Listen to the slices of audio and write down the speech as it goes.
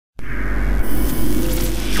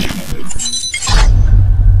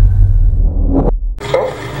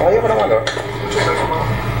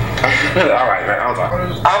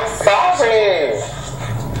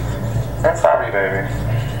baby.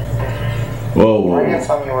 Whoa, whoa. Why you didn't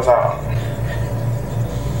tell me it was out?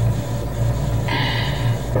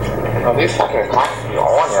 No, these fucking cops be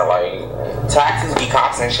on you, like, taxes be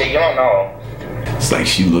cops and shit, you don't know. It's like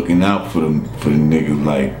she looking out for the nigga,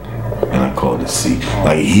 like, and I call it C.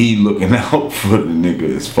 Like he looking out for the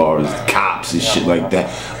nigga as far as the cops and shit like that.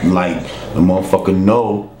 Like the motherfucker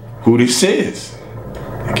know who this is.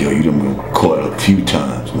 Like, yo, you done been caught a few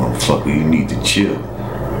times, motherfucker. You need to chill.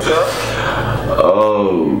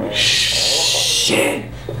 Oh shit.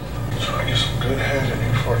 Trying to get some good head and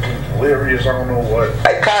you fucking delirious, I don't know what.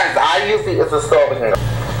 Hey, cuz, I usually, it's a store between.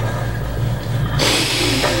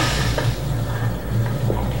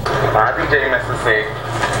 Alright, DJ, Mr. C.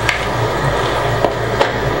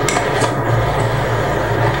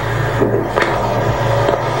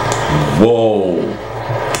 Whoa.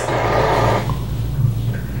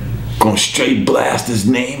 Gonna straight blast his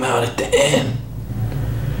name out at the end.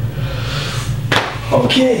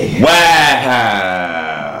 Okay. Wow.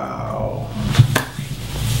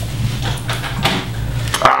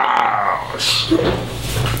 Ah, shit.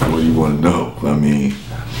 What do you want to know? I mean,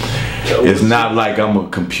 it's not like I'm a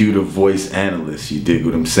computer voice analyst. You dig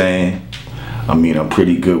what I'm saying? I mean, I'm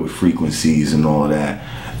pretty good with frequencies and all that.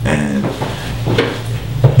 And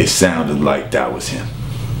it sounded like that was him.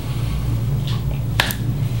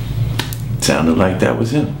 It sounded like that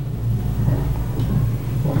was him.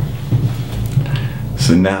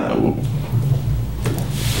 So now,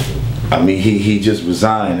 I mean, he just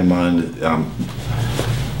resigned. I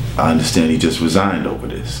understand he just resigned over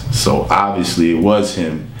this. So obviously it was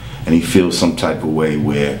him, and he feels some type of way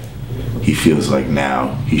where he feels like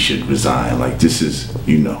now he should resign. Like this is,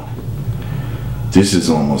 you know, this is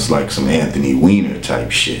almost like some Anthony Weiner type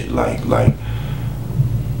shit. Like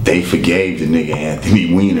they forgave the nigga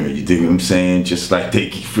Anthony Weiner, you dig what I'm saying? Just like they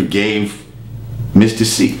forgave Mr.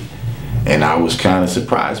 C. And I was kind of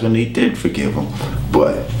surprised when they did forgive him.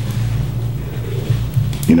 But,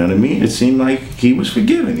 you know what I mean? It seemed like he was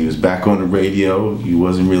forgiven. He was back on the radio. You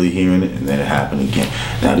wasn't really hearing it, and then it happened again.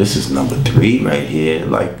 Now this is number 3 right here,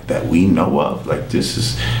 like that we know of. Like this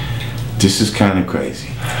is kind of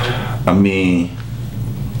crazy. I mean,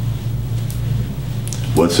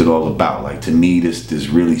 what's it all about? Like to me, this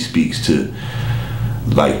really speaks to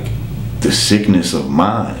like the sickness of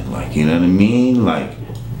mind. Like, you know what I mean? Like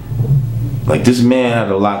this man had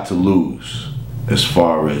a lot to lose as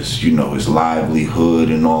far as, you know, his livelihood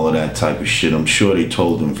and all of that type of shit. I'm sure they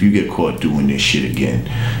told him, if you get caught doing this shit again,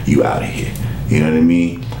 you out of here. You know what I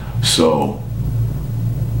mean? So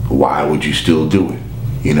why would you still do it?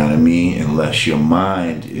 You know what I mean? Unless your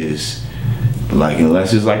mind is like,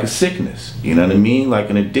 unless it's like a sickness. You know what I mean? Like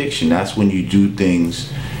an addiction. That's when you do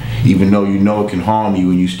things, even though you know it can harm you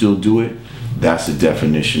and you still do it. That's the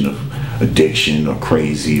definition of addiction or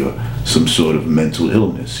crazy or some sort of mental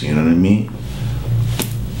illness. You know what I mean?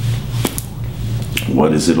 What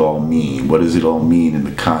does it all mean? What does it all mean in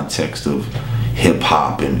the context of hip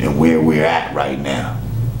hop and where we're at right now?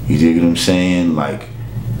 You dig what I'm saying? Like,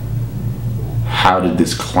 how did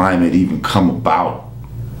this climate even come about?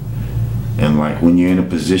 And like when you're in a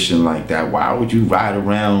position like that, why would you ride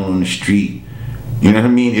around on the street? You know what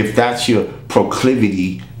I mean? If that's your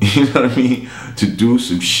proclivity, you know what I mean, to do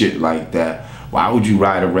some shit like that, why would you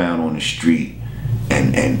ride around on the street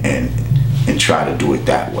and try to do it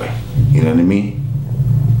that way? You know what I mean?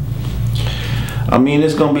 I mean,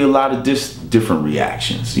 there's gonna be a lot of different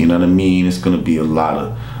reactions. You know what I mean? It's gonna be a lot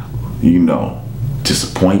of, you know,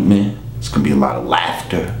 disappointment. It's gonna be a lot of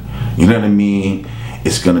laughter. You know what I mean?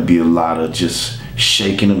 It's gonna be a lot of just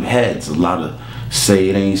shaking of heads, a lot of say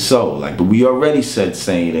it ain't so. Like, but we already said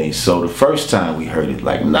say it ain't so the first time we heard it.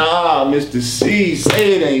 Like, nah, Mr. C,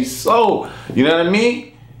 say it ain't so. You know what I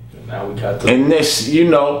mean? Now we got the... And this, you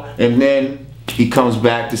know, and then he comes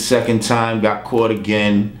back the second time, got caught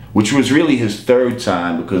again, which was really his third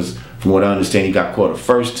time, because from what I understand, he got caught the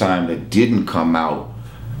first time that didn't come out,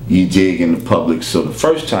 you dig, in the public. So the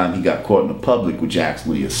first time he got caught in the public, which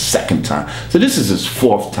actually is second time. So this is his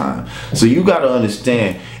 4th time. So you got to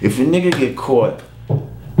understand, if a nigga get caught,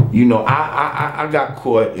 you know, I got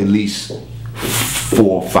caught at least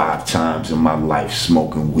 4 or 5 times in my life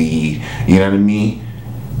smoking weed. You know what I mean?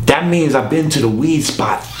 That means I've been to the weed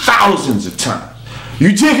spot thousands of times.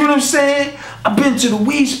 You dig what I'm saying? I've been to the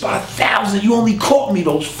weed spot thousands. You only caught me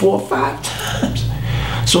those 4 or 5 times.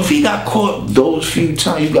 So if he got caught those few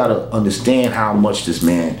times, you gotta understand how much this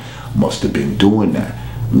man must have been doing that.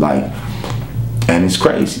 Like, and it's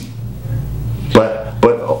crazy.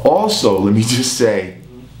 But also, let me just say,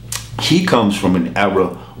 he comes from an era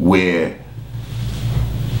where,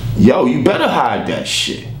 yo, you better hide that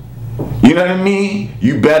shit. You know what I mean?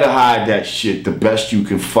 You better hide that shit the best you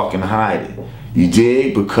can fucking hide it. You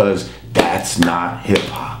dig? Because that's not hip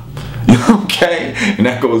hop. Okay? And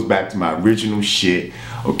that goes back to my original shit.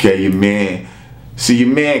 Okay, your man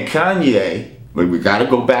Kanye, like, we gotta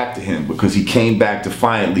go back to him because he came back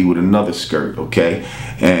defiantly with another skirt, okay?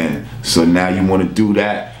 And so now you wanna do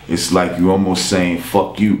that, it's like you're almost saying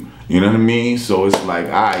fuck you. You know what I mean? So it's like,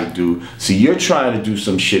 alright, dude. See, you're trying to do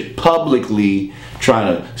some shit publicly,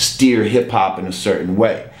 trying to steer hip-hop in a certain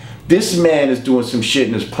way. This man is doing some shit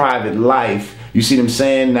in his private life. You see what I'm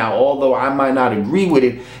saying? Now, although I might not agree with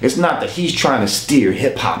it, it's not that he's trying to steer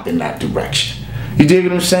hip-hop in that direction. You dig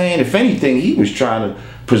what I'm saying? If anything, he was trying to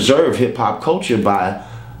preserve hip-hop culture by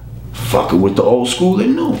fucking with the old school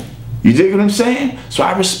and new. You dig what I'm saying? So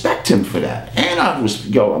I respect him for that. And I'm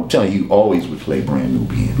telling you, always would play Brand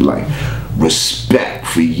Nubian. Like, respect.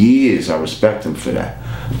 For years, I respect him for that.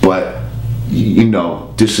 But, you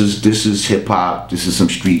know, this is hip-hop. This is some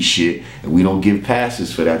street shit. And we don't give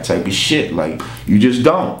passes for that type of shit. Like, you just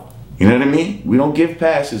don't. You know what I mean? We don't give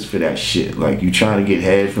passes for that shit. Like, you trying to get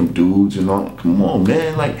head from dudes and all. Come on,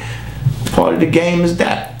 man. Like, part of the game is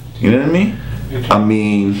that. You know what I mean? I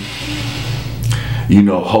mean, you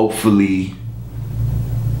know, hopefully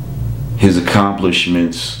his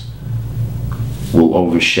accomplishments will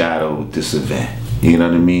overshadow this event. You know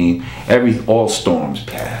what I mean? All storms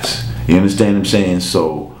pass. You understand what I'm saying?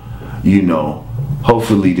 So, you know,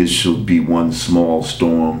 hopefully this should be one small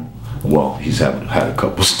storm. Well, he's had a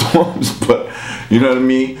couple storms, but you know what I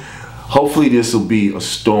mean? Hopefully this will be a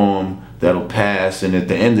storm that'll pass, and at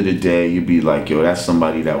the end of the day, you'll be like, yo, that's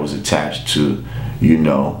somebody that was attached to, you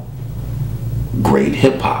know, great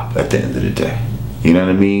hip-hop at the end of the day. You know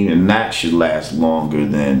what I mean? And that should last longer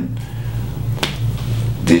than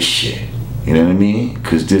this shit. You know what I mean?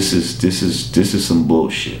 Because this is some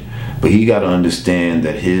bullshit. But he got to understand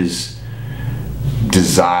that his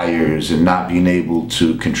desires and not being able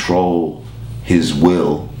to control his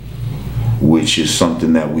will, which is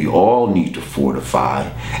something that we all need to fortify,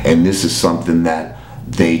 and this is something that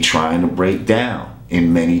they trying to break down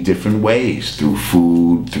in many different ways, through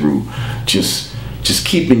food, through just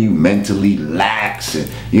keeping you mentally lax. And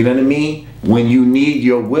you know what I mean? When you need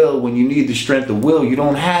your will, when you need the strength of will, you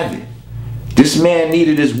don't have it. This man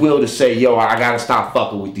needed his will to say, yo, I gotta stop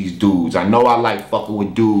fucking with these dudes. I know I like fucking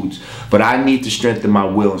with dudes, but I need to strengthen my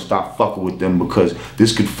will and stop fucking with them because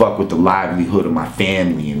this could fuck with the livelihood of my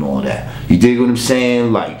family and all that. You dig what I'm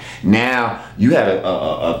saying? Like, now you had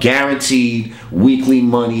a guaranteed weekly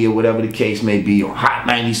money or whatever the case may be on Hot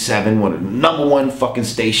 97, one of the #1 fucking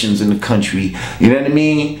stations in the country. You know what I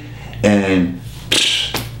mean? And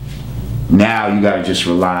now you gotta just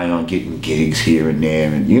rely on getting gigs here and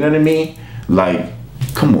there, and you know what I mean? Like,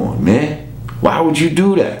 come on, man. Why would you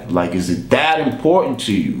do that? Like, is it that important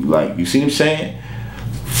to you? Like, you see what I'm saying?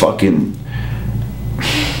 Fucking,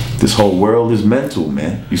 this whole world is mental,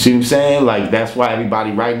 man. You see what I'm saying? Like, that's why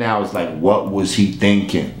everybody right now is like, what was he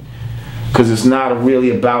thinking? Because it's not really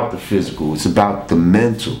about the physical. It's about the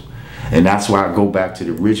mental. And that's why I go back to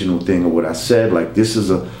the original thing of what I said. Like, this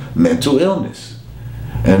is a mental illness.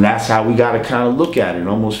 And that's how we got to kind of look at it and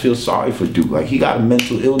almost feel sorry for Duke. Like, he got a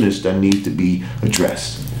mental illness that needs to be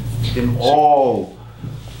addressed. In all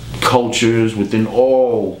cultures, within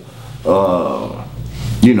all,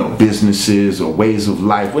 you know, businesses or ways of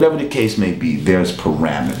life, whatever the case may be, there's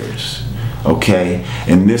parameters, okay?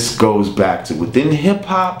 And this goes back to within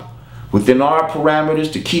hip-hop, within our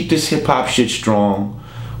parameters, to keep this hip-hop shit strong.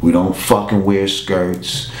 We don't fucking wear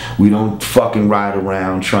skirts. We don't fucking ride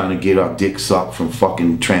around trying to get our dicks up from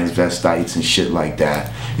fucking transvestites and shit like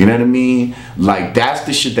that. You know what I mean? Like, that's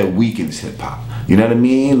the shit that weakens hip-hop. You know what I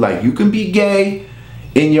mean? Like, you can be gay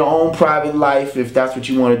in your own private life if that's what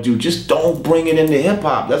you want to do. Just don't bring it into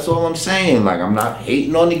hip-hop. That's all I'm saying. Like, I'm not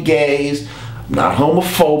hating on the gays. Not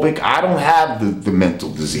homophobic. I don't have the mental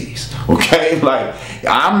disease, okay? Like,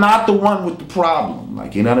 I'm not the one with the problem.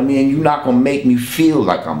 Like, you know what I mean? You're not gonna make me feel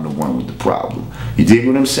like I'm the one with the problem. You dig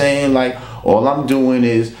what I'm saying? Like, all I'm doing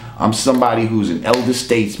is, I'm somebody who's an elder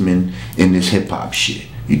statesman in this hip-hop shit.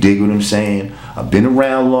 You dig what I'm saying? I've been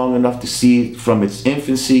around long enough to see it from its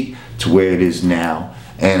infancy to where it is now,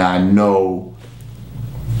 and I know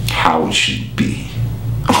how it should be.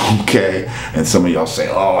 Okay, and some of y'all say,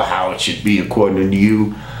 oh, how it should be according to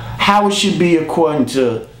you. How it should be according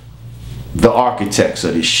to the architects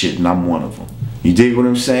of this shit, and I'm one of them. You dig what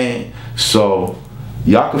I'm saying? So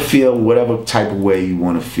y'all can feel whatever type of way you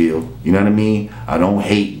want to feel. You know what I mean? I don't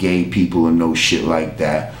hate gay people and no shit like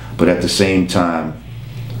that, but at the same time,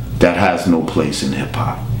 that has no place in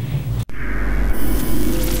hip-hop.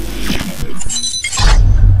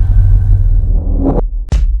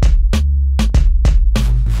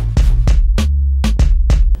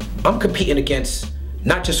 I'm competing against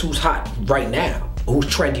not just who's hot right now, who's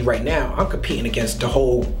trendy right now. I'm competing against the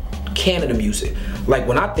whole canon of music. Like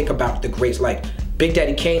when I think about the greats like Big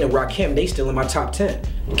Daddy Kane and Rakim, they still in my top 10.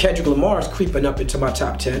 Kendrick Lamar's creeping up into my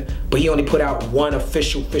top 10, but he only put out one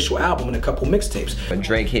official album and a couple mixtapes.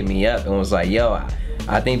 Drake hit me up and was like, yo,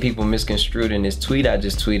 I think people misconstrued in this tweet I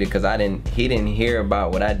just tweeted because he didn't hear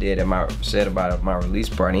about what I did and said about at my release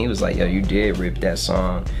party. He was like, yo, you did rip that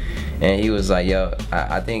song. And he was like, yo,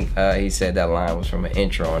 I think he said that line was from an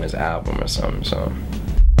intro on his album or something, so.